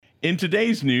In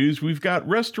today's news, we've got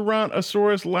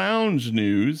Restaurantosaurus Lounge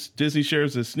news. Disney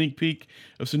shares a sneak peek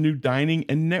of some new dining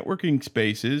and networking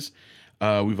spaces.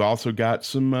 We've also got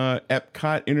some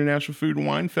Epcot International Food and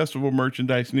Wine Festival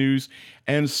merchandise news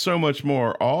and so much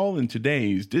more, all in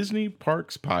today's Disney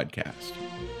Parks Podcast.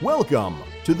 Welcome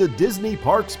to the Disney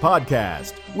Parks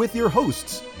Podcast with your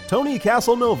hosts, Tony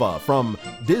Casanova from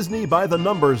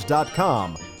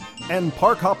DisneyByTheNumbers.com and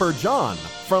Parkhopper John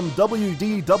from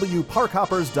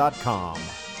WDWParkhoppers.com.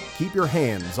 Keep your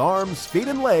hands, arms, feet,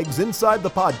 and legs inside the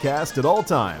podcast at all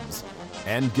times.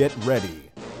 And get ready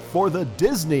for the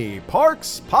Disney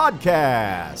Parks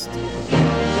Podcast.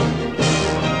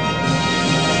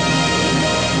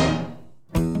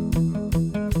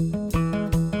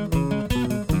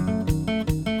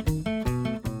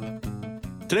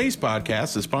 Today's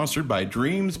podcast is sponsored by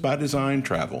Dreams by Design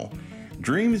Travel.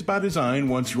 Dreams by Design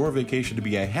wants your vacation to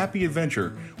be a happy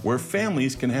adventure where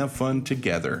families can have fun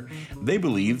together. They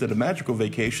believe that a magical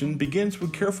vacation begins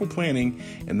with careful planning,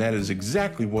 and that is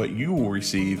exactly what you will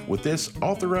receive with this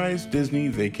authorized Disney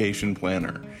vacation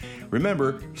planner.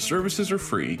 Remember, services are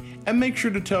free, and make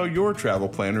sure to tell your travel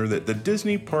planner that the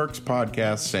Disney Parks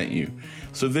Podcast sent you.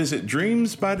 So visit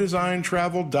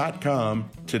dreamsbydesigntravel.com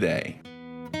today.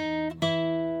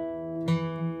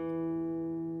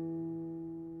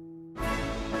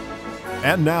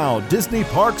 And now, Disney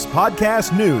Parks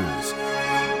Podcast News.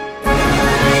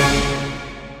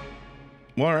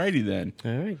 Well, alrighty then.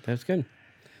 All right, that's good.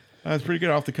 That's pretty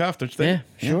good off the cuff, don't you think?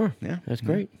 Yeah, sure. Yeah, That's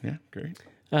great. Yeah, great.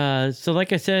 So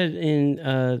like I said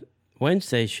in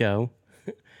Wednesday's show,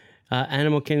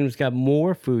 Animal Kingdom's got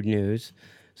more food news.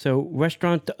 So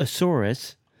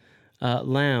Restaurantosaurus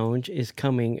Lounge is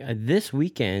coming this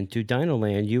weekend to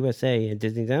Dinoland USA at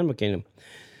Disney's Animal Kingdom.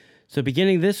 So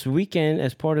beginning this weekend,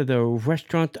 as part of the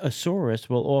Restaurantosaurus,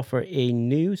 will offer a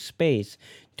new space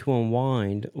to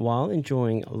unwind while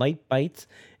enjoying light bites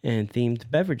and themed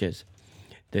beverages.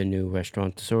 The new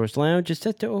Restaurantosaurus Lounge is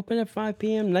set to open at 5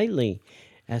 p.m. nightly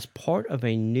as part of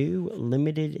a new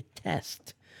limited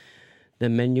test. The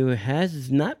menu has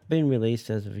not been released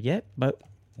as of yet, but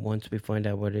once we find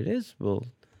out what it is, we'll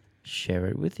share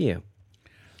it with you.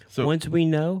 So once we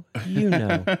know, you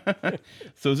know.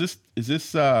 So is this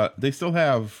they still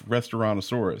have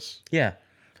Restaurantosaurus? Yeah.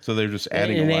 So they're just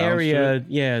adding an a lounge area. to it?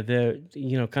 Yeah, they're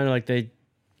kind of like they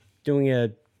doing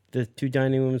the two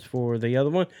dining rooms for the other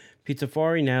one, Pizza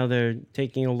Fari. Now they're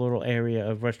taking a little area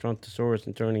of Restaurantosaurus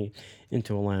and turning it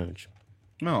into a lounge.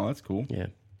 Oh, that's cool. Yeah.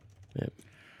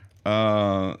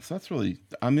 So that's really,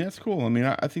 that's cool.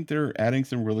 I think they're adding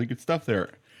some really good stuff there.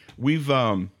 We've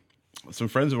some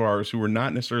friends of ours who were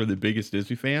not necessarily the biggest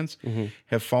Disney fans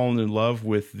have fallen in love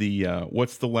with the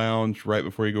what's the lounge right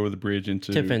before you go over the bridge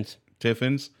into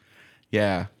Tiffin's.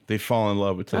 Yeah, they fall in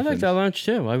love with Tiffin's. I like that lounge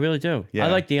too. I really do. Yeah.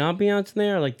 I like the ambiance in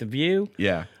there. I like the view.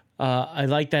 Yeah. I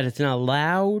like that it's not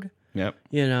loud. Yep.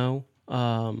 The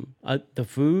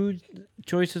food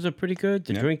choices are pretty good.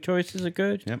 The drink choices are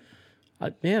good. Yep.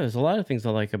 There's a lot of things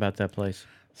I like about that place.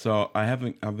 So I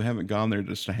haven't gone there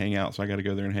just to hang out. So I got to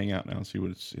go there and hang out now and see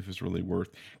if it's really worth,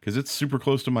 because it's super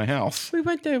close to my house. We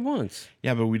went there once.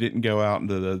 Yeah, but we didn't go out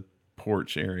into the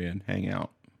porch area and hang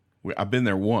out. I've been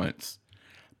there once,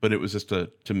 but it was just to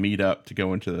meet up to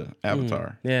go into the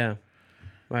Avatar. Yeah,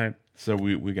 right. So I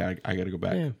got to go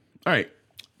back. Yeah. All right.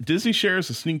 Disney shares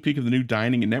a sneak peek of the new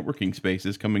dining and networking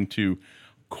spaces coming to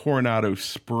Coronado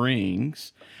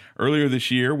Springs. Earlier this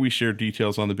year, we shared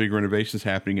details on the big renovations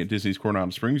happening at Disney's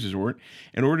Coronado Springs Resort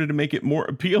in order to make it more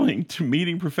appealing to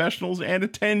meeting professionals and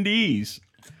attendees.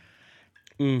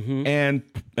 And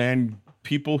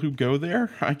people who go there,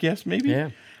 I guess, maybe.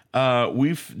 Yeah.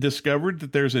 We've discovered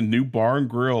that there's a new bar and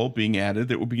grill being added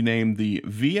that will be named the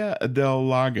Via del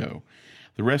Lago.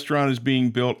 The restaurant is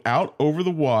being built out over the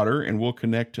water and will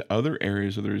connect to other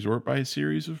areas of the resort by a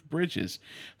series of bridges.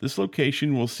 This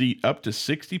location will seat up to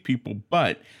 60 people,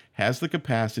 but has the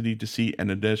capacity to seat an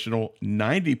additional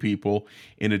 90 people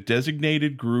in a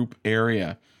designated group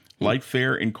area. Light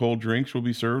fare and cold drinks will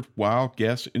be served while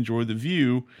guests enjoy the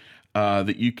view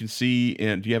that you can see.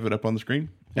 And do you have it up on the screen?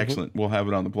 Excellent. We'll have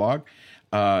it on the blog.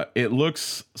 It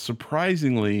looks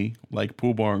surprisingly like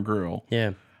Pool Bar and Grill.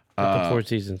 Yeah. The Four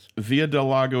Seasons. Via del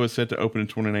Lago is set to open in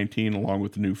 2019, along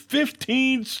with the new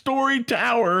 15-story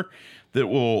tower that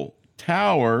will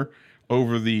tower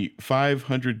over the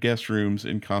 500 guest rooms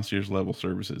and concierge-level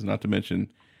services, not to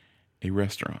mention a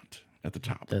restaurant at the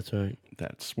top. That's right.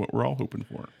 That's what we're all hoping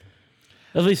for.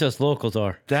 At least us locals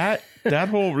are. That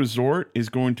whole resort is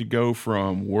going to go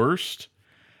from worst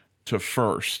to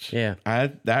first. Yeah.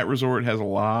 That resort has a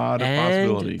lot of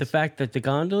possibilities. The fact that the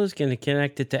gondola is going to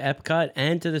connect it to Epcot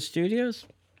and to the studios,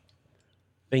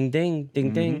 Bing, ding,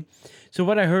 ding, ding. So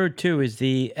what I heard too is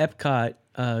the Epcot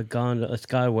gondola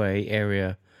Skyway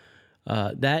area.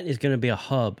 That is going to be a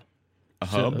hub. A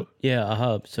hub? Yeah, a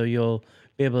hub. So you'll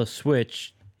be able to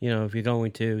switch. You know, if you're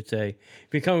going to say,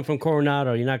 if you're coming from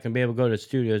Coronado, you're not going to be able to go to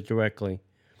studios directly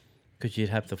because you'd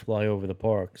have to fly over the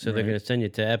park. So they're going to send you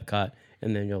to Epcot,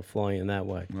 and then you'll fly in that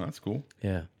way. Well, that's cool.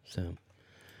 Yeah. So.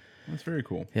 That's very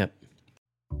cool. Yep.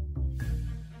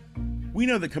 We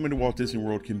know that coming to Walt Disney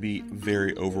World can be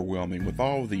very overwhelming with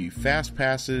all the fast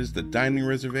passes, the dining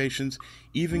reservations,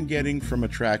 even getting from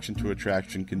attraction to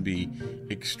attraction can be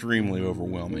extremely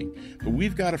overwhelming. But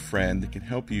we've got a friend that can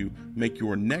help you make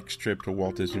your next trip to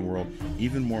Walt Disney World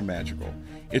even more magical.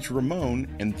 It's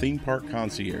Ramon and Theme Park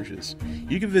Concierges.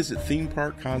 You can visit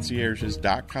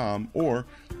themeparkconcierges.com or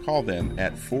call them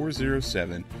at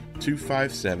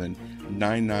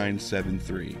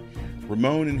 407-257-9973.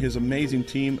 Ramon and his amazing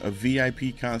team of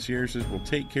VIP concierges will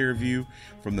take care of you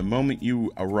from the moment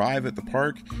you arrive at the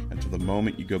park until the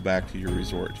moment you go back to your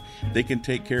resort. They can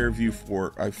take care of you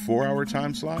for a 4-hour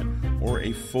time slot or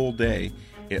a full day.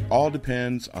 It all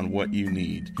depends on what you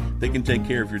need. They can take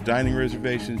care of your dining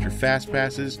reservations, your fast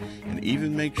passes, and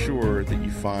even make sure that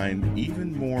you find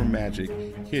even more magic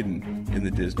hidden in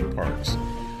the Disney parks.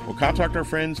 Well, contact our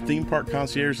friends,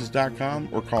 themeparkconcierges.com,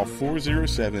 or call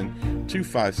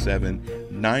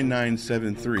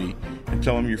 407-257-9973 and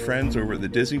tell them your friends over at the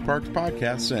Disney Parks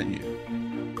Podcast sent you.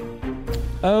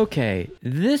 Okay,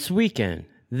 this weekend,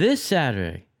 this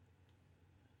Saturday,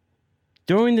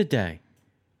 during the day,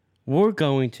 we're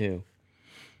going to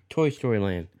Toy Story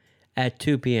Land at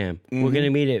 2 p.m. We're going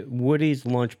to meet at Woody's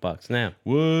Lunchbox. Now,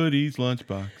 Woody's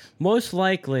Lunchbox. most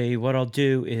likely what I'll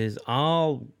do is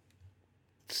I'll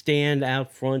stand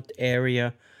out front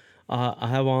area. I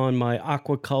have on my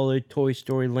aqua-colored Toy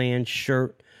Story Land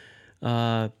shirt,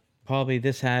 probably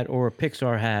this hat or a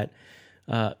Pixar hat.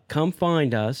 Come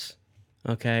find us,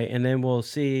 okay, and then we'll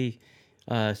see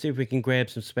if we can grab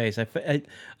some space.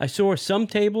 I saw some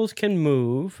tables can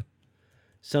move,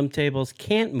 some tables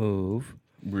can't move.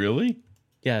 Really?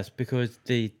 Yes, because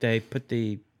they put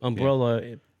the umbrella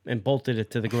and bolted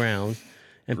it to the ground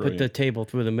and put the table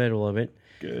through the middle of it.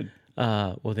 Good.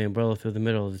 Or the umbrella through the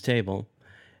middle of the table.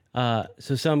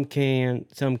 So some can,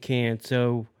 some can't.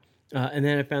 So, and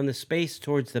then I found the space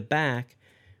towards the back,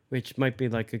 which might be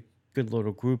like a good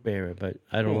little group area, but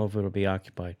I don't know if it'll be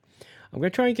occupied. I'm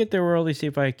going to try and get there early, see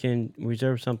if I can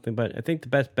reserve something, but I think the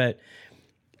best bet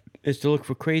is to look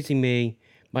for Crazy Me,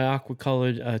 my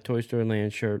aqua-colored Toy Story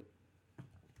Land shirt,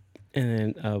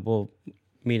 and then we'll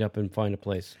meet up and find a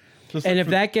place. And if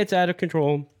that gets out of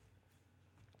control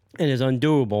and is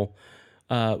undoable,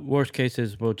 worst case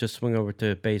is we'll just swing over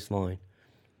to Baseline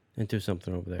and do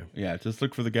something over there. Yeah, just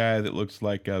look for the guy that looks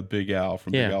like Big Al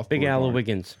from Big Al. Big Al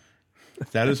Wiggins.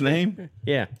 Is that his name?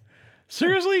 Yeah.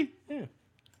 Seriously? Yeah.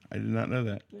 I did not know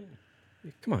that.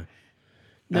 Come on.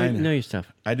 Know your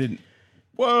stuff. I didn't.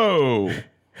 Whoa.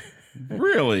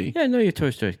 Really? Yeah, know your Toy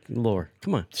Story lore.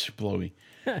 Come on. Blowy.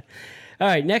 All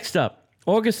right, next up,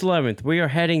 August 11th, we are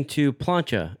heading to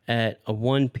Plancha at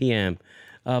 1 p.m.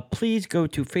 Please go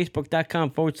to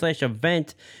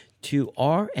facebook.com/event to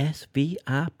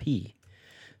RSVIP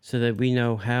so that we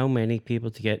know how many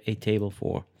people to get a table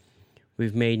for.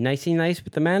 We've made nicey nice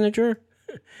with the manager,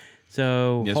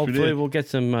 so yes, hopefully we'll get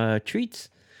some treats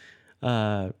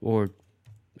or,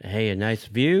 hey, a nice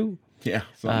view. Yeah.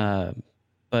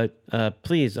 But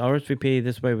please, RSVP,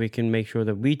 this way we can make sure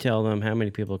that we tell them how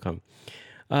many people come.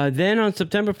 Then on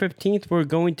September 15th, we're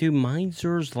going to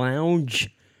Meinzer's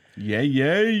Lounge.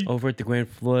 Yay. Over at the Grand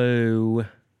Flow.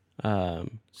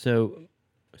 So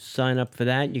sign up for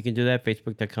that. You can do that,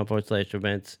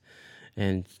 facebook.com/events,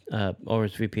 and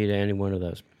RSVP to any one of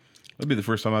those. That'll be the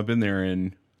first time I've been there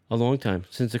in a long time,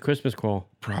 since the Christmas crawl.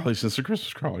 Probably since the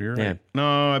Christmas crawl, you're right. Yeah.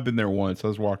 No, I've been there once. I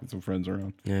was walking some friends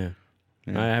around. Yeah.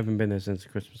 I haven't been there since the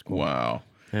Christmas crawl. Wow.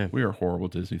 Yeah. We are horrible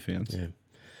Disney fans. Yeah.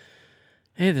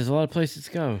 Hey, there's a lot of places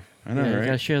to go. I know, You right?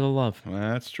 gotta share the love. Well,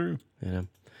 that's true. You know,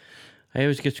 I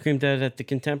always get screamed at the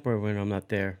Contemporary when I'm not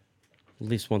there, at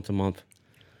least once a month.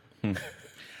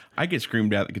 I get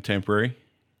screamed at the Contemporary.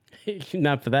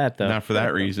 Not for that though. Not for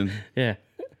that reason. Yeah.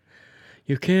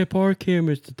 You can't park here,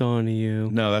 Mr. Donahue.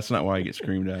 No, that's not why I get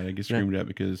screamed at. I get screamed at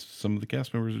because some of the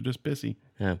cast members are just pissy.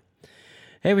 Yeah.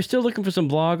 Hey, we're still looking for some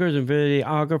bloggers and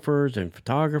videographers and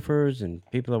photographers and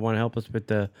people that want to help us with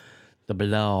the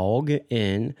blog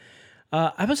in.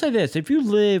 I will say this. If you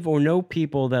live or know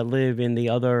people that live in the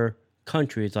other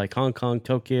countries like Hong Kong,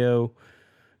 Tokyo,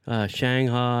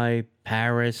 Shanghai,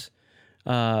 Paris,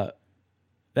 that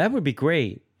would be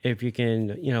great if you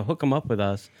can, hook them up with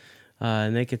us.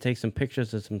 and they could take some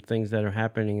pictures of some things that are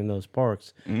happening in those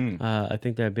parks. I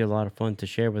think that'd be a lot of fun to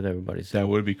share with everybody. So, That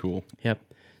would be cool. yep.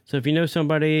 So if you know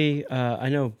somebody, I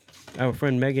know our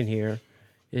friend Megan here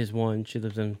is one. She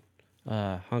lives in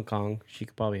Hong Kong. She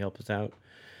could probably help us out.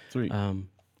 Sweet.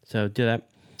 So do that.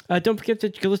 Don't forget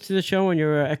to listen to the show on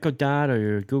your Echo Dot or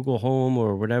your Google Home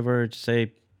or whatever. Just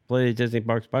say play the Disney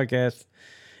Parks podcast,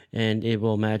 and it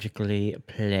will magically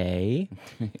play.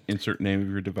 Insert name of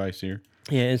your device here.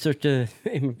 Yeah, insert the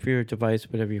name of your device,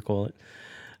 whatever you call it.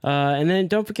 And then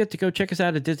don't forget to go check us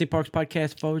out at Disney Parks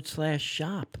Podcast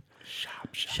 /shop.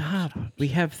 Shop. We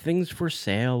have things for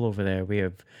sale over there. We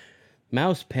have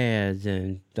mouse pads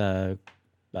and what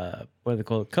do they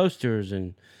call it? Coasters,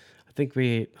 and I think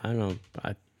I don't know.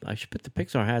 I should put the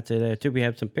Pixar hats in there too. We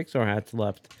have some Pixar hats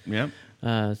left. Yep.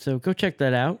 So go check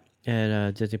that out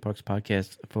at Disney Parks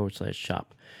Podcast /shop.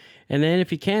 And then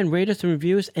if you can, rate us and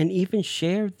review us, and even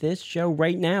share this show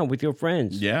right now with your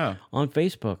friends. Yeah. On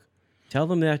Facebook. Tell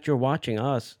them that you're watching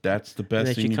us. That's the best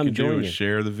They thing should you come can do join is you.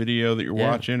 share the video that you're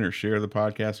Yeah. watching or share the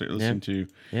podcast that you're listening to.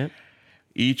 Yep.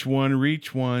 Each one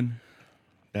reach one.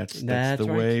 That's That's the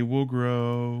right. way we'll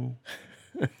grow.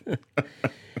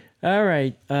 All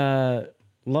right.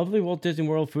 Lovely Walt Disney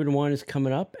World Food and Wine is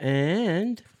coming up,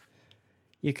 and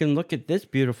you can look at this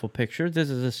beautiful picture. This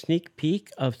is a sneak peek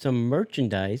of some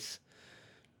merchandise.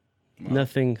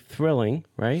 Nothing thrilling,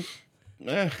 right?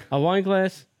 A wine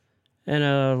glass and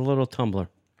a little tumbler.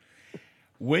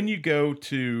 When you go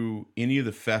to any of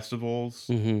the festivals,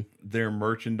 Mm-hmm. their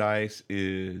merchandise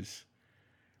is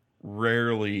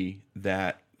rarely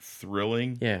that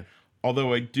thrilling. Yeah.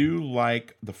 Although I do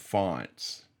like the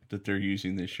fonts that they're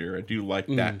using this year. I do like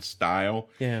that style.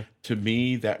 Yeah. To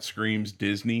me, that screams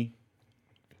Disney.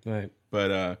 Right.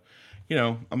 But,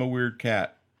 I'm a weird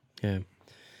cat. Yeah.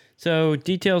 So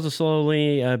details are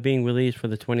slowly being released for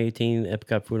the 2018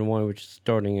 Epcot Food and Wine, which is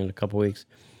starting in a couple weeks.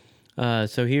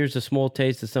 So here's a small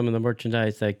taste of some of the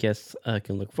merchandise that guests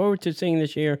can look forward to seeing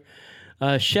this year.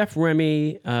 Chef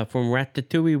Remy from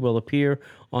Ratatouille will appear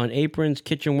on aprons,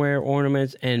 kitchenware,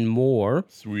 ornaments, and more.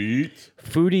 Sweet.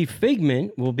 Foodie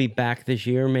Figment will be back this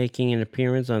year, making an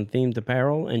appearance on themed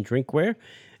apparel and drinkware.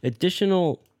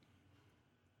 Additional...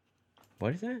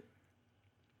 What is that?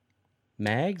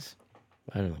 Mags?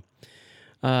 I don't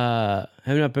know.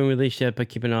 Have not been released yet, but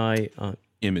keep an eye on...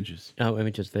 Images. Oh,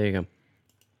 images. There you go.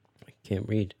 I can't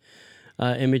read.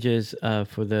 Images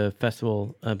for the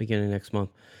festival beginning next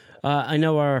month. I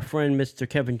know our friend Mr.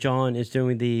 Kevin John is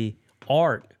doing the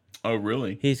art. Oh,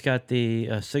 really? He's got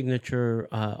the signature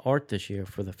art this year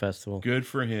for the festival. Good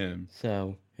for him.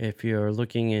 So if you're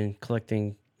looking and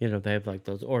collecting, they have like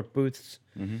those art booths.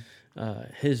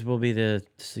 His will be the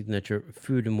signature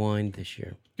Food and Wine this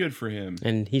year. Good for him.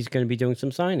 And he's going to be doing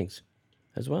some signings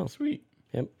as well. Sweet.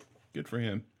 Yep. Good for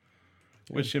him.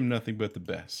 Wish him nothing but the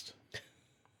best.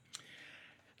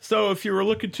 So if you were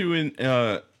looking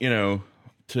to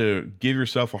give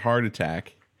yourself a heart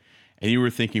attack, and you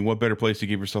were thinking what better place to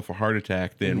give yourself a heart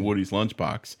attack than Woody's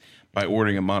Lunchbox by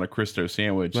ordering a Monte Cristo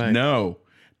sandwich. Right. No.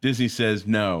 Disney says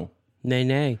no. Nay,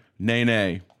 nay. Nay,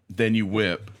 nay. Then you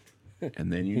whip.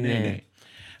 And then you nay,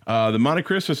 nay. The Monte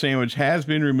Cristo sandwich has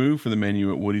been removed from the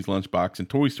menu at Woody's Lunchbox and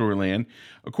Toy Story Land.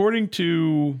 According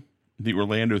to the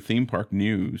Orlando Theme Park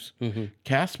News,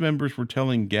 cast members were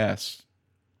telling guests,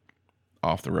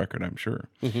 off the record I'm sure,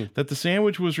 that the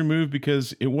sandwich was removed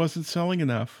because it wasn't selling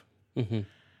enough. The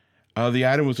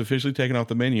item was officially taken off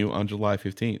the menu on July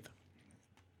 15th.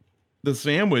 The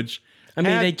sandwich...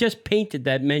 they just painted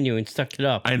that menu and stuck it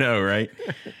up. I know, right?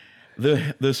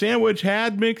 The sandwich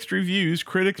had mixed reviews.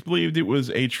 Critics believed it was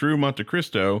a true Monte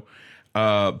Cristo,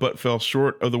 but fell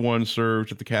short of the one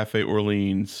served at the Cafe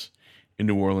Orleans in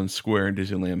New Orleans Square in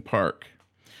Disneyland Park.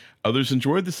 Others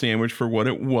enjoyed the sandwich for what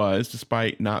it was,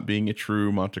 despite not being a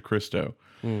true Monte Cristo.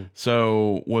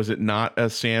 So was it not a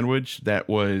sandwich that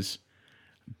was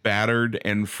battered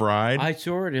and fried? I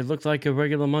saw it. It looked like a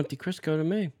regular Monte Cristo to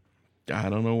me. I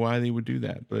don't know why they would do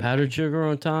that, but Powdered sugar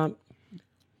on top.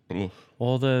 ugh.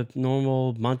 All the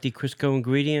normal Monte Cristo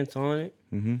ingredients on it.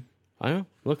 I don't know.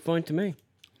 Looked fine to me.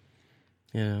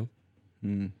 Well.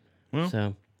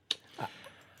 So,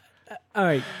 all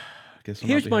right. Guess I'll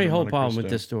Here's not be my having whole Monte problem with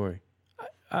Cristo. this story.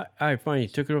 I find you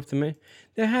took it off the menu.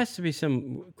 There has to be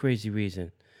some crazy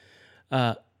reason.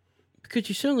 Because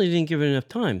you certainly didn't give it enough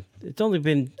time. It's only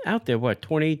been out there,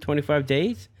 20, 25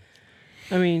 days?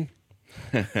 I mean...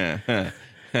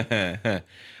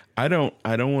 I don't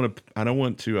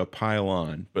want to pile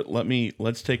on, but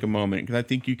let's take a moment because I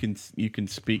think you can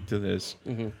speak to this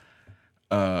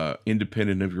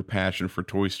independent of your passion for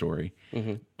Toy Story.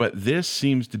 But this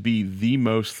seems to be the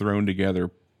most thrown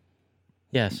together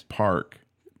Yes. park.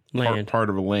 Land. Part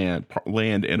of a land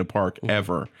in a park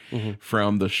ever,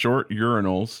 from the short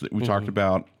urinals that we talked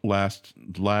about last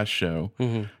show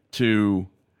to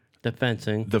The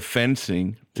fencing. the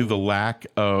fencing to the lack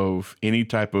of any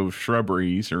type of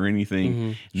shrubberies or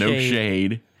anything, no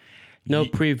shade, No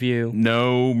preview.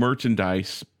 no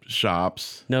merchandise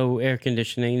shops, No air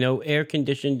conditioning. No air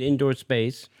conditioned indoor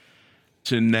space.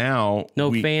 to now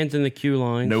No fans in the queue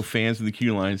lines. no fans in the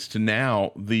queue lines, to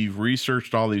now they've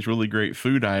researched all these really great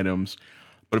food items,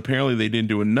 but apparently they didn't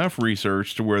do enough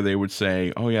research to where they would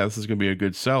say, oh yeah, this is going to be a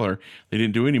good seller. They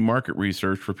didn't do any market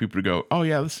research for people to go, oh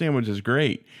yeah, this sandwich is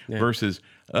great, versus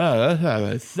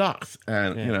it sucks.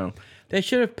 And you know, They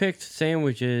should have picked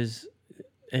sandwiches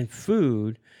and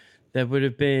food that would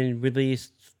have been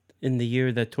released in the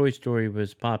year that Toy Story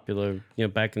was popular,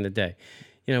 back in the day.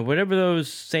 Whatever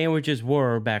those sandwiches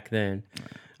were back then,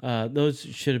 those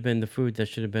should have been the food that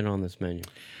should have been on this menu.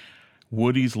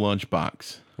 Woody's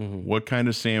lunchbox. What kind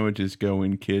of sandwiches go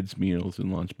in kids' meals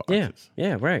and lunchboxes?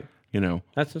 Yeah, right.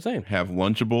 That's the same. Have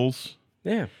Lunchables,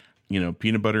 Yeah,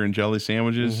 peanut butter and jelly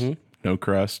sandwiches, no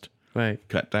crust, right.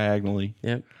 cut diagonally.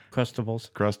 Yep,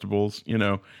 Crustables. Crustables,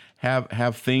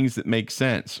 have things that make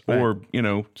sense, Right. or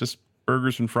just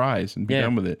burgers and fries and be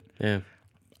done with it. Yeah,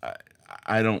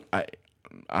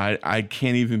 I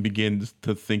can't even begin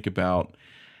to think about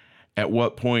at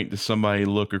what point does somebody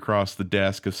look across the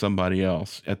desk of somebody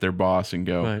else at their boss and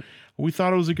go, Right. we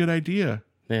thought it was a good idea,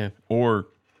 yeah, or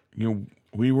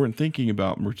we weren't thinking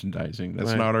about merchandising. That's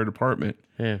Right. not our department.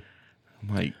 yeah.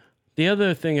 I'm like, The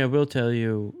other thing I will tell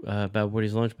you about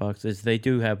Woody's Lunchbox is they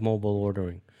do have mobile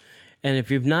ordering. And if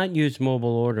you've not used mobile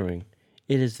ordering,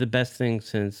 it is the best thing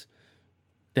since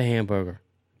the hamburger.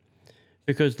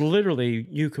 Because literally,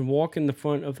 you can walk in the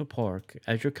front of the park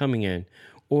as you're coming in,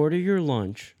 order your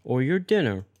lunch or your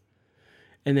dinner,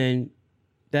 and then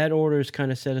that order is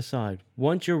kind of set aside.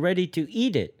 Once you're ready to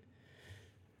eat it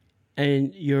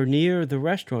and you're near the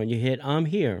restaurant, you hit I'm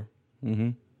here,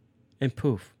 and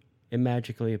poof, it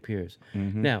magically appears.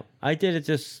 Now, I did it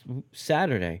this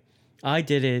Saturday. I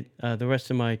did it, the rest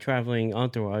of my traveling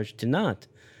entourage did not.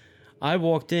 I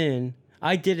walked in.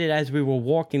 I did it as we were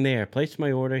walking there. Placed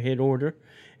my order, hit order.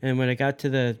 And when I got to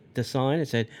the sign, it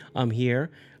said, I'm here.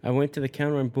 I went to the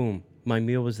counter and boom, my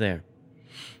meal was there.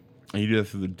 and you do that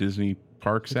through the Disney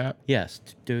Parks app? Yes,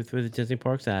 do it through the Disney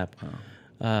Parks app.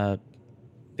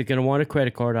 They're going to want a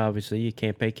credit card, obviously. You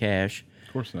can't pay cash.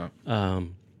 Of course not.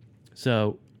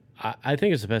 So I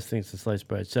think it's the best thing since sliced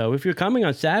bread. So if you're coming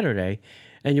on Saturday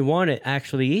and you want to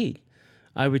actually eat,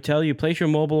 I would tell you place your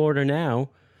mobile order now.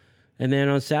 And then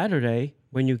on Saturday,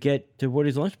 when you get to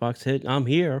Woody's Lunchbox, hit I'm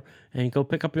here and go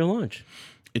pick up your lunch.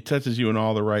 It touches you in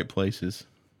all the right places.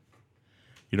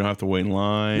 You don't have to wait in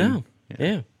line. No.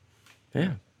 Yeah.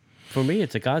 For me,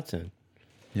 it's a godsend.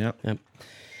 Yep. Yep.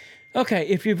 Okay,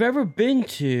 if you've ever been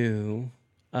to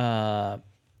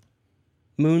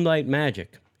Moonlight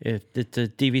Magic, if it's a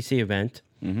DVC event,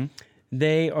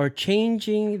 they are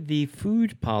changing the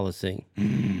food policy.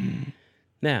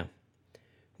 Now,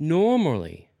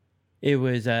 normally it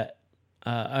was all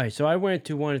right, so I went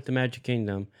to one at the Magic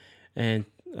Kingdom, and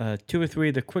 2 or 3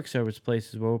 of the quick service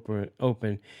places were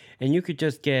open, and you could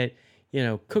just get,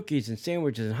 cookies and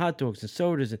sandwiches and hot dogs and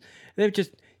sodas, and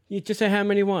you just say how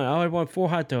many you want. Oh, I want 4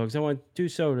 hot dogs. I want 2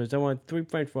 sodas. I want 3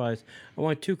 French fries. I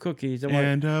want 2 cookies. I want,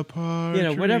 And a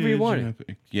partridge. whatever you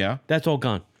wanted. Yeah, That's all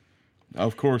gone.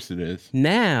 of course it is.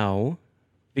 Now,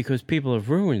 because people have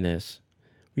ruined this,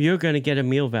 you're going to get a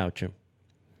meal voucher.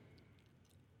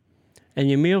 And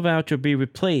your meal voucher will be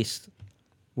replaced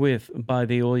by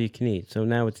the all-you-can-eat. So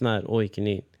now it's not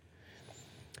all-you-can-eat.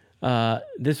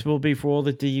 This will be for all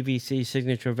the DVC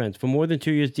signature events. For more than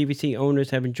 2 years, DVC owners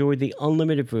have enjoyed the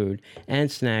unlimited food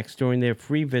and snacks during their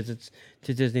free visits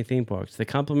to Disney theme parks. The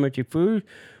complimentary food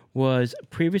was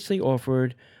previously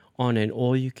offered on an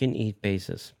all-you-can-eat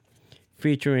basis,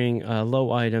 featuring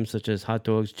low items such as hot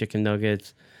dogs, chicken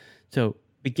nuggets. So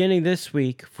beginning this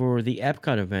week for the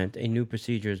Epcot event, a new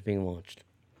procedure is being launched.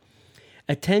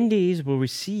 Attendees will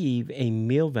receive a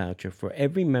meal voucher for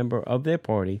every member of their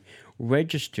party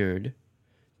registered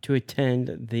to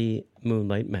attend the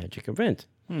Moonlight Magic event.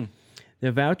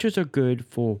 The vouchers are good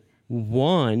for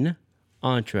 1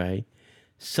 entree,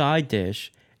 side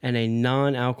dish, and a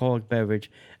non-alcoholic beverage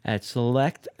at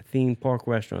select theme park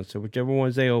restaurants. So whichever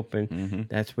ones they open,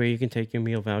 that's where you can take your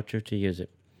meal voucher to use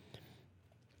it.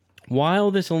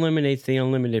 While this eliminates the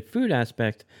unlimited food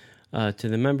aspect to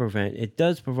the member event, it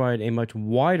does provide a much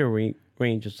wider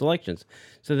range of selections.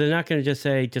 So they're not going to just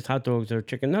say just hot dogs or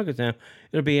chicken nuggets now.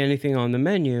 It'll be anything on the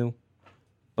menu,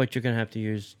 but you're going to have to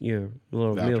use your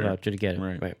little meal voucher to get it.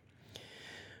 Right.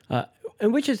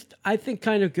 And which is, I think,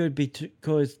 kind of good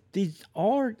because these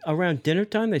are around dinner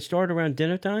time. They start around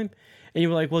dinner time. And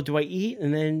you're like, well, do I eat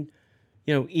and then,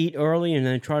 eat early and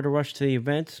then try to rush to the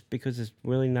events because there's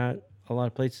really not a lot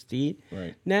of places to eat?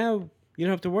 Right. Now, you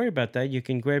don't have to worry about that. You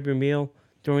can grab your meal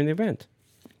during the event.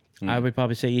 I would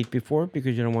probably say eat before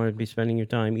because you don't want to be spending your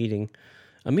time eating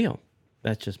a meal.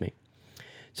 That's just me.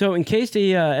 So in case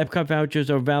the Epcot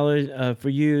vouchers are valid for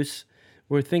use,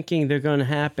 we're thinking they're going to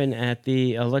happen at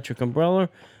the Electric Umbrella,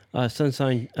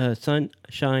 Sunshine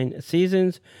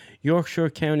Seasons, Yorkshire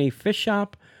County Fish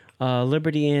Shop,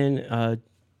 Liberty Inn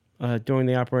during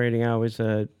the operating hours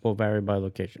will vary by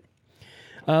location.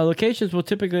 Locations will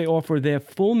typically offer their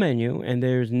full menu, and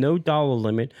there's no dollar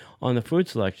limit on the food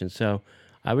selection. So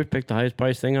I would pick the highest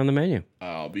price thing on the menu.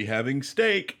 I'll be having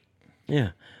steak.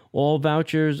 Yeah. All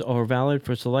vouchers are valid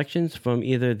for selections from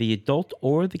either the adult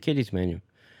or the kiddies menu.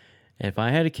 If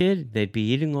I had a kid, they'd be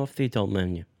eating off the adult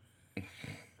menu.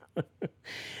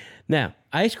 Now,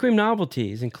 ice cream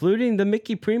novelties, including the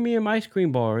Mickey Premium ice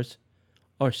cream bars,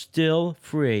 are still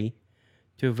free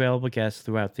to available guests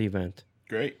throughout the event.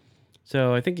 Great.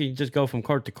 So I think you just go from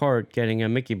cart to cart getting a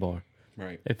Mickey bar.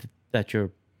 Right. If that's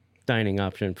your dining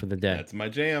option for the day. That's my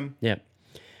jam. Yep.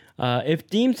 If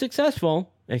deemed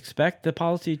successful, expect the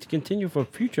policy to continue for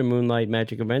future Moonlight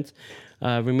Magic events.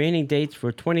 Remaining dates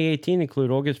for 2018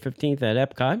 include August 15th at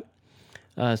Epcot,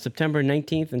 September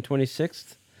 19th and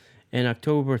 26th, and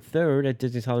October 3rd at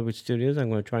Disney's Hollywood Studios. I'm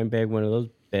going to try and bag one of those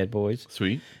bad boys.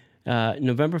 Sweet.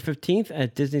 November 15th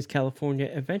at Disney's California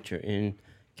Adventure in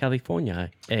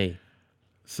California.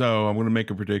 So I'm going to make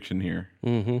a prediction here.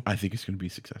 Mm-hmm. I think it's going to be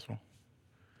successful.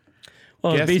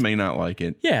 Well, Guests may not like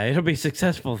it. Yeah, it'll be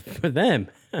successful for them.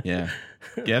 Yeah.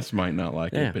 Guests might not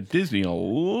like it, but Disney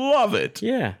will love it.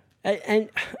 Yeah. And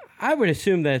I would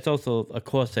assume that it's also a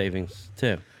cost savings,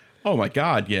 too. Oh, my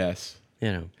God, yes.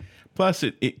 Plus,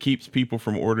 it keeps people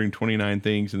from ordering 29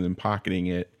 things and then pocketing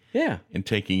it. Yeah. And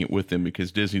taking it with them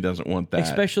because Disney doesn't want that.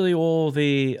 Especially all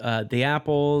the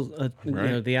apples,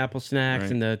 right. The apple snacks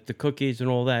right. and the cookies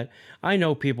and all that. I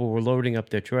know people were loading up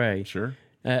their tray. Sure.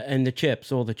 And the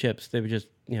chips, all the chips. They were just,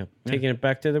 taking it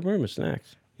back to the room as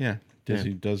snacks. Yeah.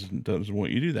 Disney doesn't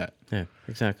want you to do that. Yeah,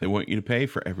 exactly. They want you to pay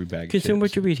for every bag of Consume chips.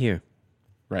 what you read here.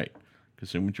 Right.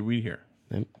 Consume what you read here.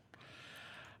 Yep.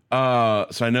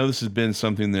 So I know this has been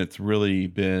something that's really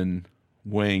been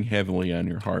weighing heavily on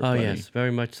your heart, buddy. Yes,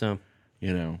 very much so.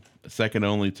 Second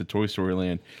only to Toy Story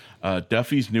Land.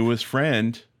 Duffy's newest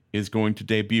friend is going to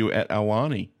debut at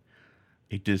Aulani,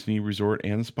 a Disney resort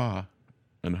and spa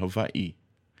in Hawaii.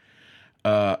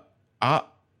 Olu?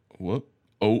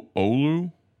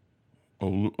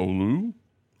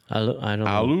 I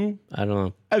don't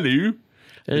know.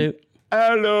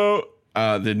 Hello.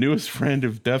 The newest friend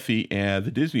of Duffy,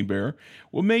 the Disney Bear,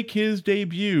 will make his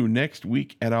debut next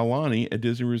week at Aulani, a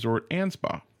Disney resort and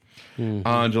spa. Mm-hmm.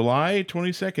 On July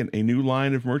 22nd, a new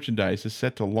line of merchandise is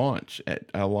set to launch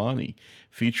at Aulani,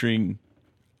 featuring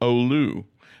Olu.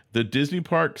 The Disney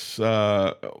Parks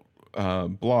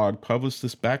blog published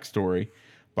this backstory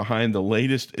behind the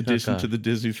latest addition to the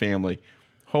Disney family.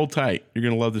 Hold tight. You're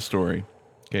going to love the story.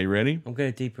 Okay, ready? I'm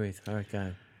going to deep breathe. All right, go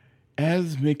ahead.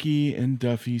 As Mickey and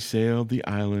Duffy sailed the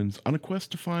islands on a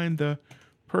quest to find the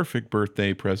perfect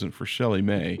birthday present for Shelley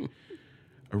May,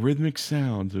 a rhythmic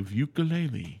sound of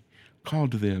ukulele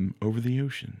called to them over the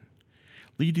ocean,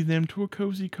 leading them to a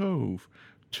cozy cove,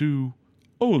 to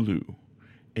Olu,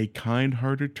 a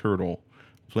kind-hearted turtle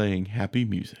playing happy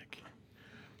music.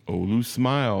 Olu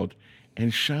smiled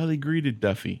and shyly greeted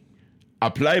Duffy. I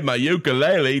play my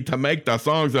ukulele to make the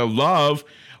songs of love.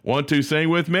 Want to sing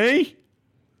with me?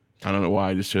 I don't know why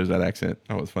I just chose that accent.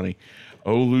 That was funny.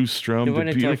 Olu strummed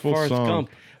a beautiful song.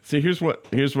 See, here's what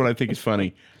I think is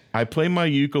funny. I play my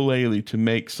ukulele to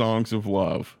make songs of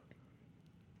love.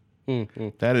 Mm-hmm.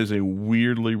 That is a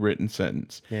weirdly written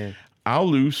sentence. Yeah.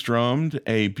 Olu strummed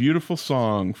a beautiful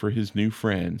song for his new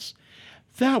friends.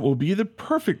 That will be the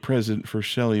perfect present for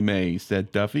Shelley May,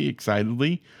 said Duffy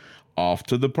excitedly. Off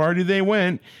to the party they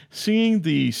went, singing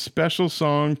the special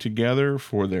song together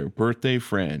for their birthday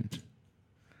friend.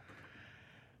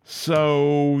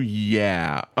 So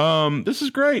yeah, this is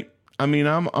great. I mean,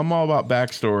 I'm all about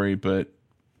backstory, but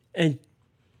and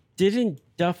didn't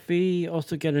Duffy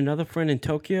also get another friend in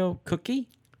Tokyo, Cookie?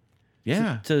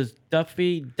 Yeah. So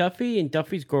Duffy and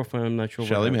Duffy's girlfriend. I'm not sure.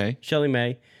 Shelley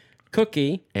May,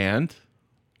 Cookie, and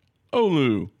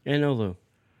Olu. Yeah.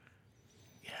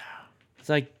 It's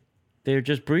like they're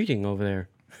just breeding over there.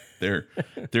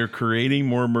 They're creating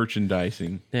more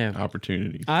merchandising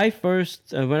opportunities. When I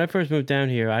first moved down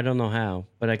here, I don't know how,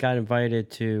 but I got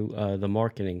invited to the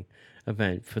marketing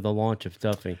event for the launch of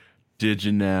Duffy. Did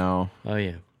you now? Oh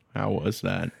yeah. How was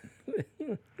that?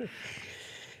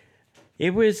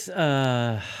 It was.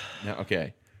 Now,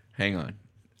 okay, hang on.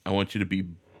 I want you to be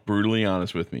brutally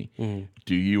honest with me.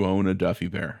 Do you own a Duffy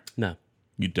Bear? No.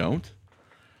 You don't?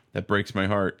 That breaks my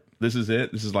heart. This is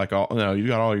it? This is like all... No, you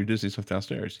got all your Disney stuff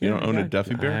downstairs. You don't own a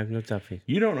Duffy Bear? I have no Duffy.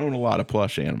 You don't own a lot of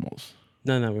plush animals.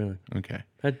 No, not really. Okay.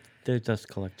 They're just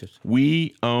collectors.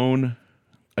 We own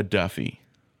a Duffy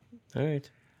All right.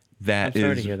 that I'm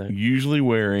sorry to is hear that. usually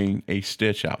wearing a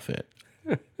Stitch outfit.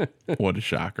 What a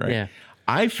shock, right? Yeah.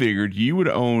 I figured you would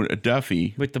own a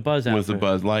Duffy With the Buzz outfit. with the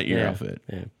Buzz Lightyear Yeah, outfit.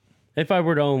 Yeah. If I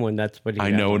were to own one, that's what he I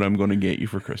know what I'm going to get you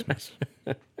for Christmas.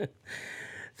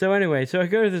 So anyway, so I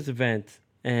go to this event,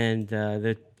 and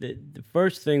the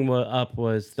first thing up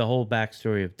was the whole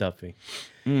backstory of Duffy.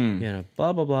 You know,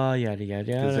 blah blah blah, yada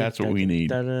yada yada. 'Cause that's what we need.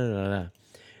 Da, da, da, da.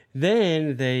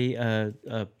 Then they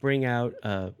bring out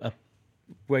a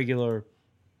regular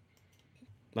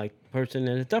like person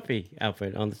in a Duffy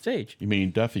outfit on the stage. You mean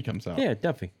Duffy comes out? Yeah,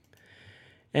 Duffy.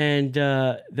 And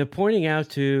they're pointing out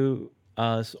to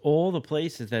us all the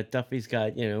places that Duffy's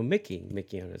got, you know, Mickey.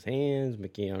 Mickey on his hands,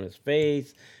 Mickey on his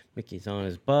face, Mickey's on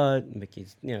his butt,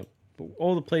 Mickey's, you know,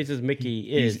 all the places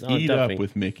Mickey is He's on eat Duffy. up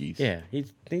with Mickey's. Yeah,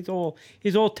 he's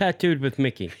all tattooed with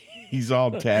Mickey. He's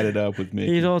all tatted up with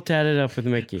Mickey. He's all tatted up with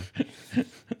Mickey.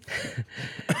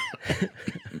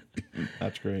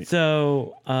 That's great.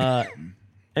 So,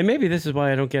 and maybe this is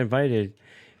why I don't get invited.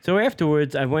 So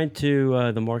afterwards, I went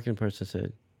to the marketing person and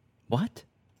said, "What?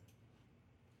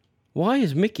 Why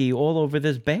is Mickey all over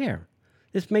this bear?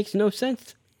 This makes no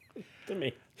sense to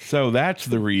me." So that's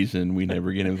the reason we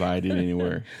never get invited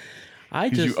anywhere. I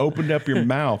Because just you opened up your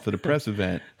mouth at a press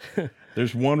event.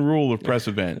 There's one rule of press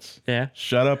events. yeah,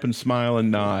 Shut up and smile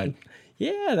and nod.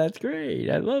 yeah, that's great.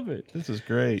 I love it. This is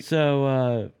great.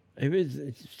 So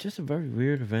it's just a very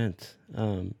weird event.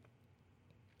 And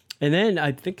then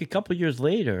I think a couple years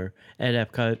later at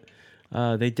Epcot,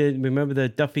 they did remember the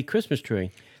Duffy Christmas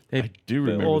tree. They I do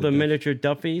remember all the the Duff- miniature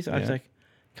Duffys. I was Yeah. like,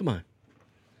 come on.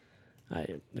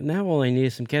 Now all I need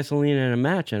is some gasoline and a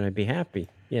match, and I'd be happy.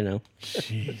 You know.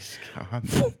 Jeez,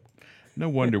 God. No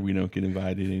wonder we don't get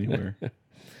invited anywhere.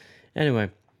 Anyway,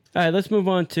 all right, let's move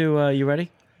on to. You ready?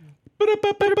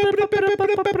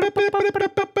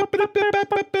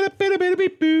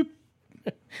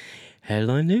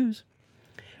 Headline news.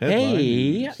 Headline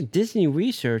Hey, news. Disney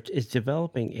Research is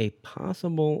developing a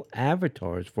possible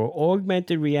avatars for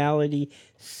augmented reality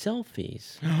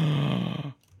selfies.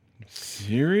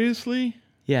 Seriously?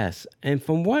 Yes, and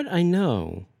from what I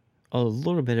know, a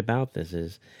little bit about this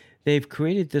is they've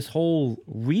created this whole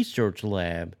research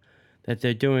lab that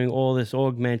they're doing all this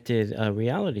augmented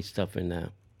reality stuff in now.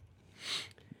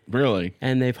 Really?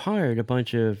 And they've hired a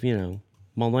bunch of, you know,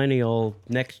 millennial,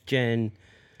 next gen,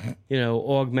 you know,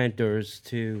 augmenters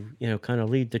to, you know, kind of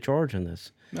lead the charge on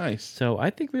this. Nice. So I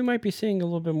think we might be seeing a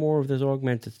little bit more of this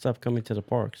augmented stuff coming to the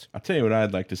parks. I'll tell you what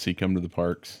I'd like to see come to the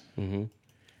parks. Mm-hmm.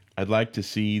 I'd like to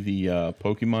see the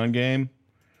Pokemon game,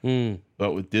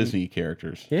 but with Disney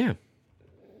characters. Yeah.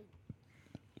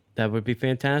 That would be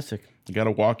fantastic. You got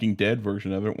a Walking Dead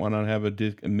version of it. Why not have a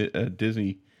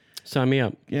Disney? Sign me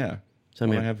up. Yeah. Sign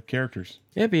Why me not up. have characters?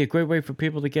 Yeah, it'd be a great way for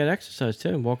people to get exercise too,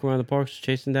 and walk around the parks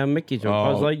chasing down Mickeys or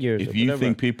Buzz Lightyears. If or you whatever.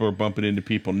 think people are bumping into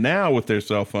people now with their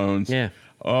cell phones, Yeah.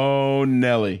 oh,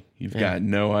 Nelly, you've got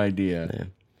no idea.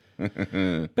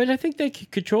 But I think they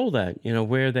could control that, you know,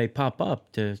 where they pop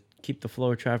up to keep the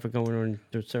flow of traffic going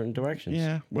in certain directions.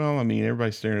 Yeah, well, I mean,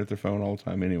 everybody's staring at their phone all the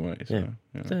time anyway. So,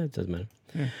 Yeah. So it doesn't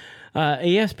matter.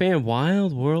 ESPN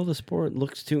Wild World of Sport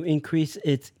looks to increase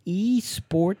its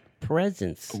e-sport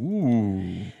presence.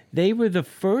 Ooh, They were the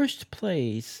first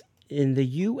place in the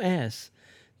U.S.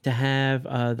 to have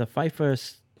the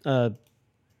FIFA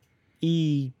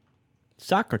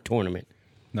e-soccer tournament.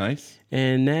 nice.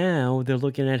 And now they're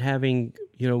looking at having,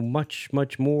 you know, much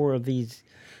more of these,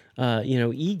 you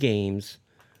know, e-games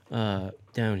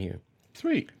down here.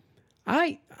 Sweet.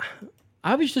 I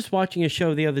was just watching a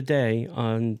show the other day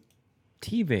on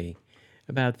TV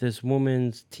about this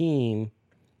woman's team.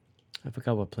 I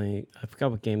forgot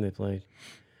what game they played.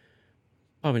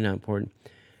 Probably not important.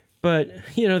 But,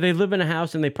 you know, they live in a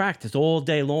house and they practice all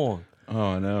day long. Oh,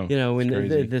 I know. You know, It's and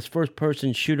crazy. this first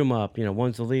person shoot them up. You know,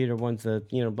 one's the leader, one's the,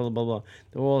 you know, blah, blah, blah.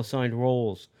 They're all assigned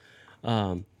roles.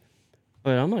 But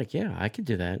I'm like, yeah, I could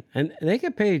do that. And they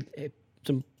get paid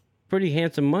some pretty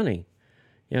handsome money.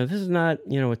 You know, this is not,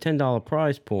 you know, a $10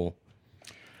 prize pool.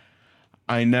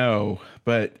 I know,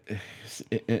 but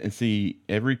see,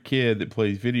 every kid that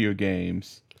plays video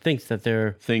games Thinks that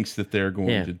they're thinks that they're going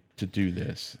Yeah. to do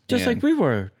this. just And- like we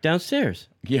were downstairs.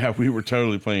 Yeah, we were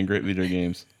totally playing great video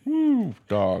games. Woo. Woo,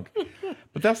 dog.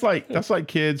 But that's like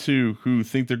kids who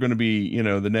think they're going to be, you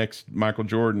know, the next Michael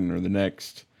Jordan or the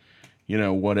next, you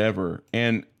know, whatever,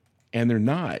 and they're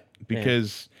not,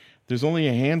 because there's only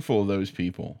a handful of those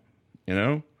people, you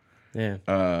know.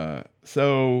 Yeah.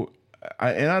 So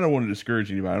I don't want to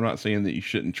discourage anybody. I'm not saying that you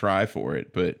shouldn't try for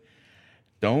it, but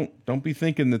don't be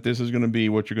thinking that this is going to be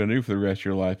what you're going to do for the rest of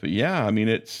your life. But yeah, I mean,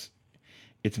 it's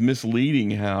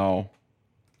misleading how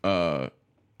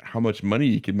much money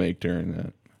you can make during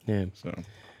that. Yeah.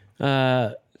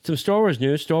 So Some Star Wars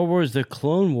news. Star Wars The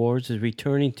Clone Wars is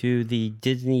returning to the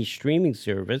Disney streaming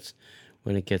service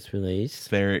when it gets released.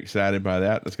 very excited by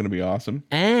that. That's going to be awesome.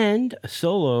 And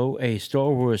Solo, a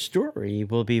Star Wars story,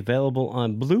 will be available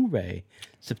on Blu-ray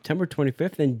September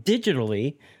 25th and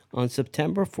digitally on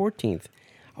September 14th.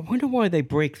 I wonder why they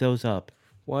break those up.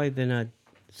 Why they're not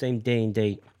same day and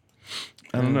date.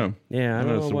 I don't know. Yeah, I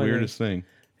don't know It's the why weirdest thing.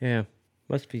 Yeah,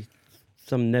 must be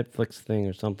some Netflix thing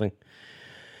or something.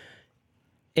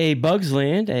 A Bug's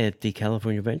Land at the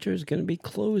California Adventure is going to be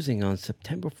closing on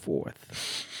September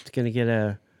 4th. It's going to get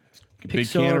a Big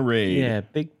can of Raid. Yeah,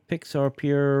 big Pixar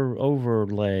Pure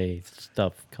overlay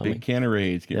stuff coming. Big can of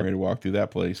Raids. Getting ready to walk through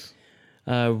that place.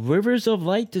 Rivers of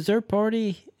Light dessert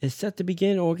party is set to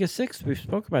begin August 6th. We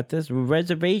spoke about this.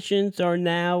 Reservations are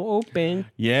now open.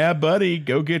 Yeah, buddy.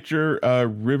 Go get your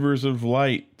Rivers of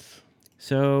Light.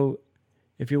 So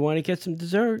if you want to get some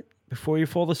dessert before you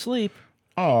fall asleep,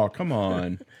 Oh, come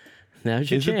on.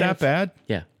 now's your Is chance. it that bad?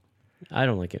 Yeah. I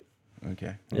don't like it.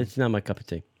 Okay. It's not my cup of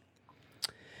tea.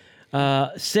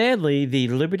 Sadly, the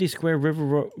Liberty Square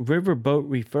riverboat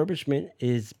refurbishment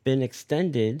has been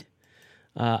extended.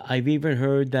 I've even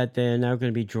heard that they're now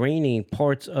going to be draining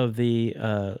parts of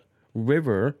the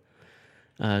river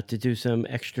to do some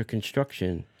extra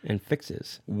construction and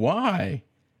fixes. Why?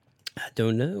 I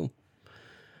don't know.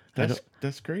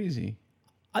 That's crazy.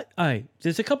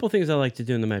 There's a couple things I like to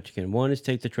do in the Magic Kingdom. One is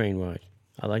take the train ride.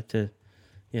 I like to,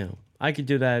 I could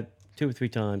do that 2 or 3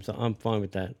 times. So I'm fine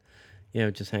with that.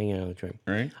 Just hanging out on the train.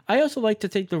 Right. I also like to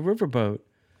take the riverboat.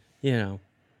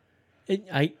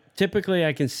 Typically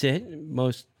I can sit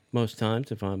most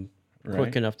times if I'm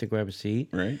quick enough to grab a seat.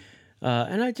 Right.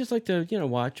 And I just like to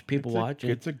watch people watch.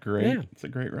 It's a great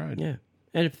ride. Yeah.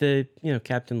 And if the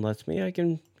captain lets me, I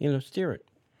can steer it.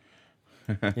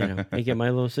 I get my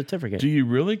little certificate. Do you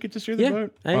really get to steer the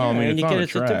boat? And you it's get on a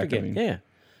track. certificate. Yeah.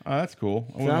 Oh, that's cool.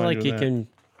 It's not like you can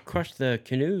crush the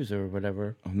canoes or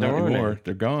whatever. Not anymore.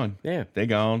 They're gone. Yeah. They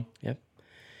gone. Yep.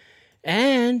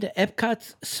 And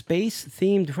Epcot's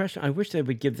space-themed restaurant. I wish they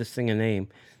would give this thing a name.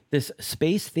 This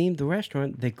space-themed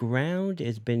restaurant, the ground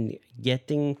has been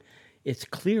getting its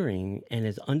clearing and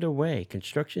is underway.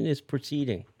 Construction is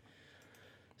proceeding.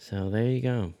 So there you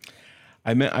go.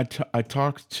 I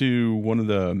talked to one of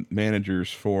the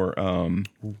managers for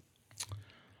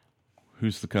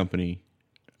who's the company?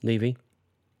 Levy?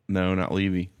 No, not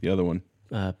Levy. The other one.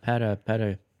 Pata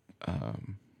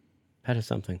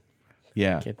something.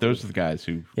 Yeah, those are the guys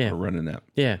who are running that.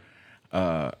 Yeah.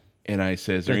 And I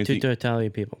said, "Is there The anything?" two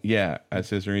Italian people. Yeah, I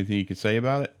said, "Is there anything you could say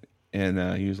about it?"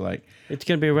 And he was like, "It's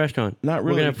going to be a restaurant. Not We're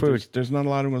really. going to have food. There's not a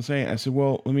lot I'm going to say." I said,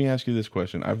 "Well, let me ask you this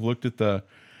question. I've looked at the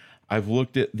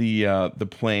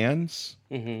plans,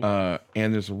 and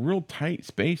there's a real tight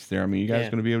space there. I mean, you guys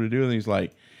going to be able to do it?" And he's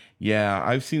like, "Yeah,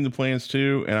 I've seen the plans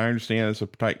too, and I understand it's a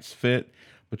tight fit,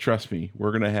 but trust me,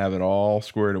 we're going to have it all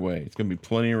squared away. It's going to be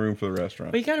plenty of room for the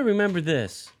restaurant." But you got to remember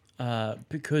this,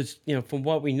 because from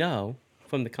what we know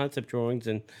from the concept drawings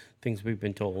and things we've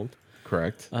been told,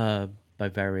 correct, by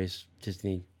various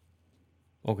Disney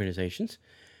organizations,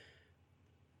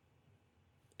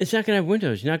 it's not going to have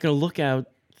windows. You're not going to look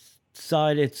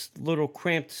outside its little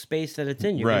cramped space that it's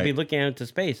in. You're going to be looking out into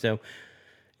space, so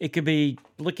it could be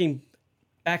looking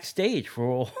backstage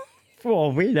for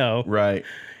all we know. Right.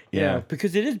 Yeah.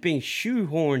 Because it is being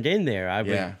shoehorned in there, I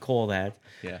would call that.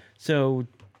 Yeah. So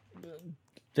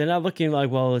they're not looking like,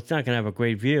 well, it's not going to have a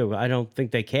great view. I don't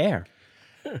think they care.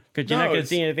 Because you're not going to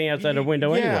see anything outside the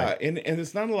window anyway. Yeah, and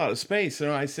it's not a lot of space.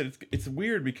 So I said, it's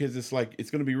weird because it's like, it's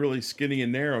going to be really skinny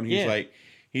and narrow. And he's like,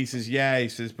 he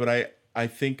says, but I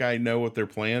think I know what their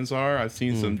plans are. I've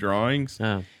seen some drawings.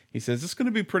 Oh. He says, it's going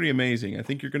to be pretty amazing. I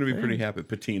think you're going to be pretty happy.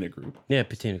 Patina Group. Yeah,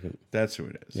 Patina Group. That's who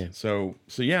it is. Yeah. So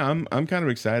yeah, I'm kind of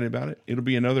excited about it. It'll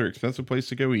be another expensive place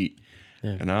to go eat.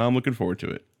 Yeah. And I'm looking forward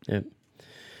to it. Yep.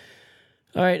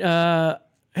 All right.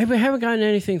 We haven't gotten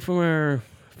anything from our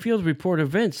field report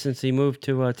events since he moved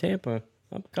to Tampa.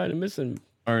 I'm kind of missing.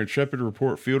 Our Intrepid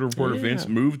Field Report events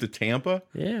moved to Tampa.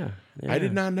 Yeah. I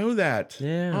did not know that.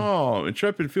 Yeah. Oh,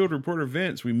 Intrepid Field Report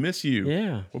events. We miss you.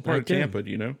 Yeah. What part of Tampa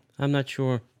do you know? I'm not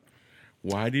sure.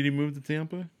 Why did he move to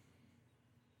Tampa?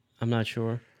 I'm not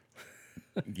sure.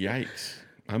 Yikes.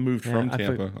 I moved from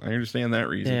Tampa. I understand that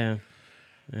reason. Yeah.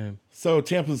 Yeah. So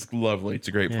Tampa's lovely. It's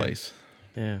a great place.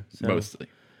 Yeah. So, Mostly.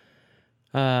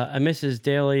 I miss his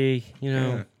daily,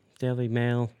 Daily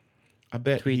Mail I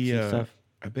bet tweets and stuff.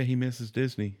 I bet he misses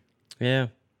Disney. Yeah.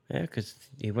 Yeah, because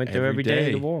he went there every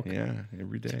day to walk. Yeah,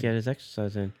 every day. To get his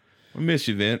exercise in. I miss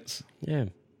you, Vince. Yeah.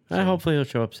 Hopefully he'll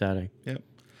show up Saturday. Yep.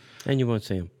 And you won't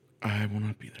see him. I will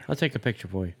not be there. I'll take a picture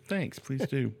for you. Thanks. Please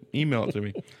do. Email it to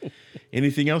me.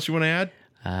 Anything else you want to add?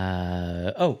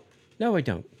 No, I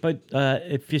don't. But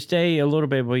if you stay a little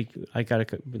bit,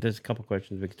 there's a couple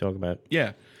questions we can talk about.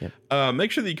 Yeah.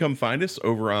 Make sure that you come find us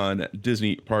over on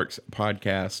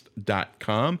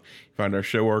DisneyParksPodcast.com. Find our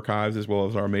show archives as well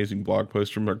as our amazing blog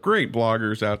posts from our great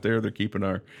bloggers out there. They're keeping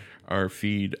our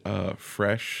feed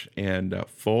fresh and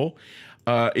full.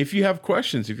 If you have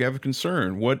questions, if you have a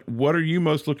concern, what are you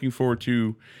most looking forward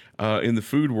to in the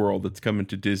food world that's coming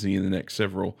to Disney in the next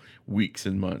several weeks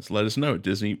and months? Let us know at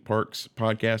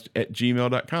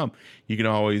DisneyParksPodcast@gmail.com. You can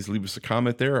always leave us a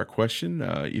comment there, a question,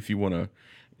 if you want to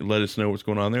let us know what's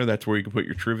going on there. That's where you can put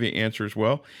your trivia answer as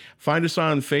well. Find us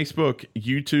on Facebook,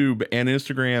 YouTube, and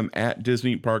Instagram at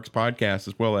Disney Parks Podcast,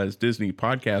 as well as Disney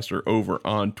Podcaster over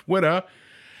on Twitter.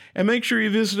 And make sure you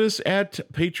visit us at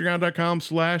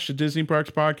patreon.com/Disney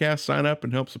Parks Podcast. Sign up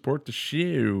and help support the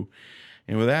show.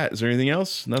 And with that, is there anything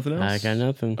else? Nothing else? I got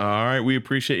nothing. All right. We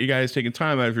appreciate you guys taking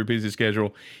time out of your busy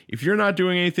schedule. If you're not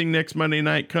doing anything next Monday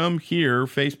night, come here,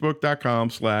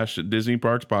 facebook.com/Disney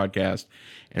Parks Podcast,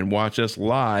 and watch us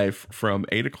live from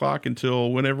 8 o'clock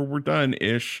until whenever we're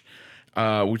done-ish,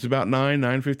 which is about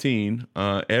 9:15,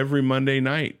 every Monday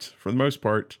night for the most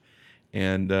part.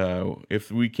 And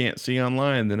if we can't see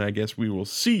online, then I guess we will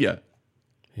see you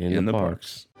in the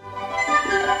parks.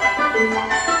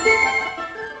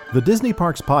 The Disney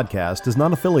Parks Podcast is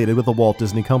not affiliated with the Walt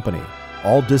Disney Company.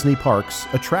 All Disney parks,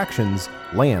 attractions,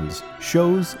 lands,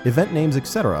 shows, event names,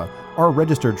 etc. are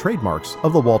registered trademarks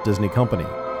of the Walt Disney Company.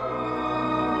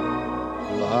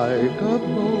 Like a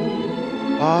bolt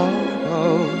out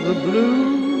of the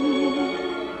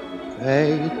blue,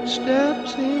 fate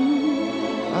steps in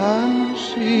and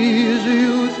sees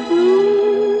you through.